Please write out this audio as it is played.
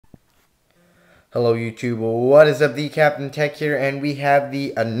Hello YouTube, what is up? The Captain Tech here, and we have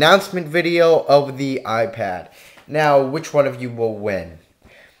the announcement video of the iPad. Now, which one of you will win?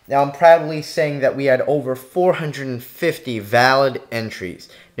 Now, I'm proudly saying that we had over 450 valid entries.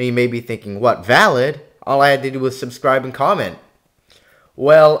 Now, you may be thinking, what, valid? All I had to do was subscribe and comment.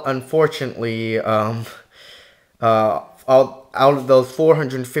 Well, unfortunately, out of those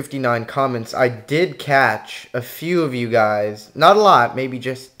 459 comments, I did catch a few of you guys, not a lot, maybe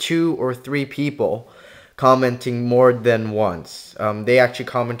just 2 or 3 people commenting more than once. They actually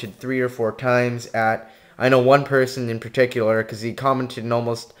commented 3 or 4 times I know one person in particular, because he commented in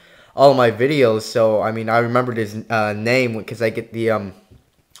almost all of my videos, so, I mean, I remembered his name, because I get the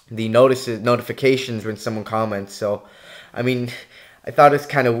notifications when someone comments, so, I mean, I thought it's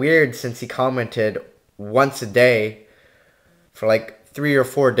kind of weird since he commented once a day for like 3 or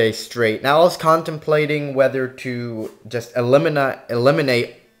 4 days straight. Now I was contemplating whether to just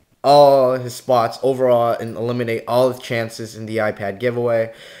eliminate all his spots overall and eliminate all his chances in the iPad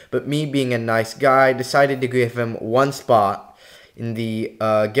giveaway. But me being a nice guy, decided to give him 1 spot in the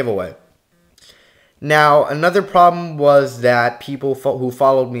giveaway. Now another problem was that people who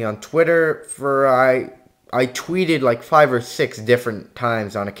followed me on Twitter, I tweeted like 5 or 6 different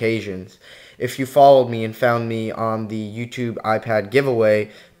times on occasions. If you followed me and found me on the YouTube iPad giveaway,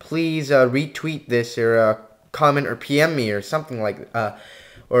 please retweet this or comment or PM me or something like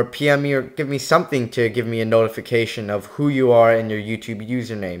or PM me or give me something to give me a notification of who you are and your YouTube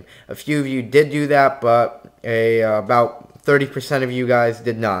username. A few of you did do that, but about 30% of you guys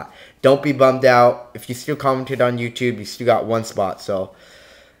did not. Don't be bummed out. If you still commented on YouTube, you still got 1 spot. So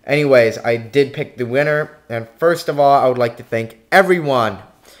anyways, I did pick the winner. And first of all, I would like to thank everyone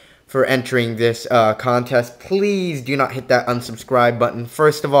for entering this contest. Please do not hit that unsubscribe button.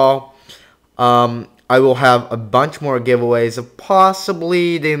 First of all, I will have a bunch more giveaways.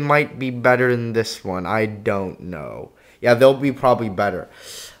 Possibly they might be better than this one. I don't know. Yeah, they'll be probably better.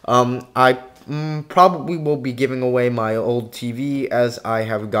 I probably will be giving away my old TV, as I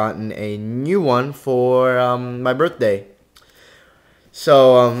have gotten a new one for my birthday.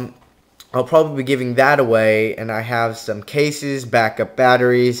 So I'll probably be giving that away, and I have some cases, backup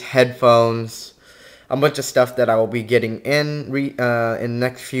batteries, headphones, a bunch of stuff that I will be getting in the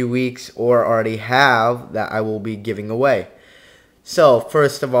next few weeks, or already have, that I will be giving away. So,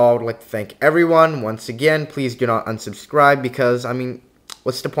 first of all, I would like to thank everyone. Once again, please do not unsubscribe, because, I mean,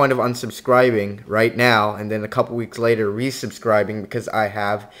 what's the point of unsubscribing right now, and then a couple weeks later resubscribing, because I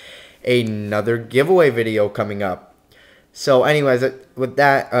have another giveaway video coming up. So anyways, with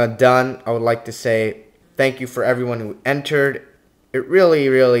that done, I would like to say thank you for everyone who entered. It really,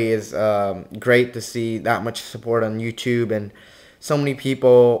 really is great to see that much support on YouTube and so many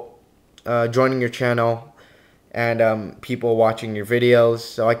people joining your channel and people watching your videos.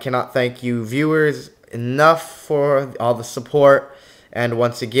 So I cannot thank you viewers enough for all the support. And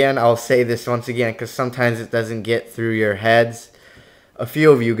once again, I'll say this once again, because sometimes it doesn't get through your heads. A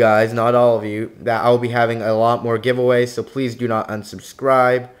few of you guys, not all of you, that I'll be having a lot more giveaways, so please do not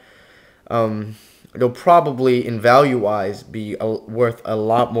unsubscribe. It'll probably, in value-wise, be worth a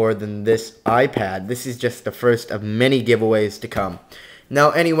lot more than this iPad. This is just the first of many giveaways to come. Now,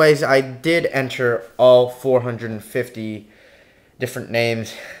 anyways, I did enter all 450 different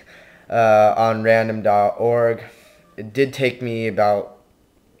names on random.org. It did take me about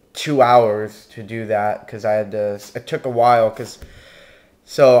 2 hours to do that, because it took a while,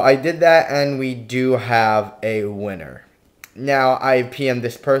 so I did that, and we do have a winner. Now, I PM'd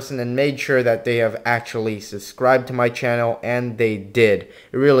this person and made sure that they have actually subscribed to my channel, and they did.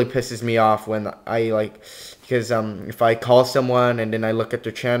 It really pisses me off when because if I call someone and then I look at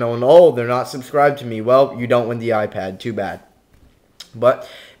their channel and, oh, they're not subscribed to me, well, you don't win the iPad. Too bad. But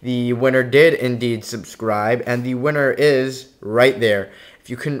the winner did indeed subscribe, and the winner is right there. If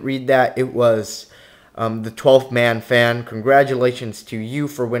you couldn't read that, it was the 12th man fan. Congratulations to you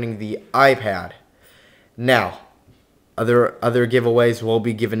for winning the iPad. Now, other giveaways will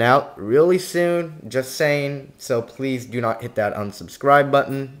be given out really soon, just saying, so please do not hit that unsubscribe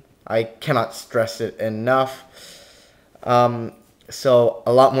button. I cannot stress it enough. So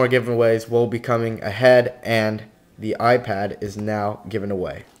a lot more giveaways will be coming ahead, and the iPad is now given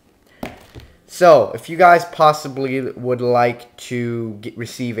away. So if you guys possibly would like to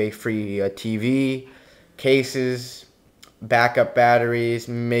receive a free TV, cases, backup batteries,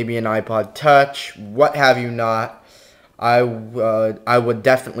 maybe an iPod Touch, what have you not, I would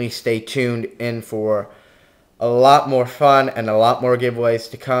definitely stay tuned in for a lot more fun and a lot more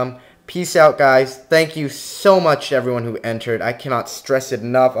giveaways to come. Peace out, guys. Thank you so much to everyone who entered. I cannot stress it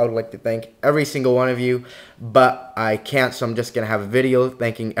enough. I would like to thank every single one of you, but I can't, so I'm just going to have a video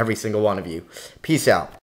thanking every single one of you. Peace out.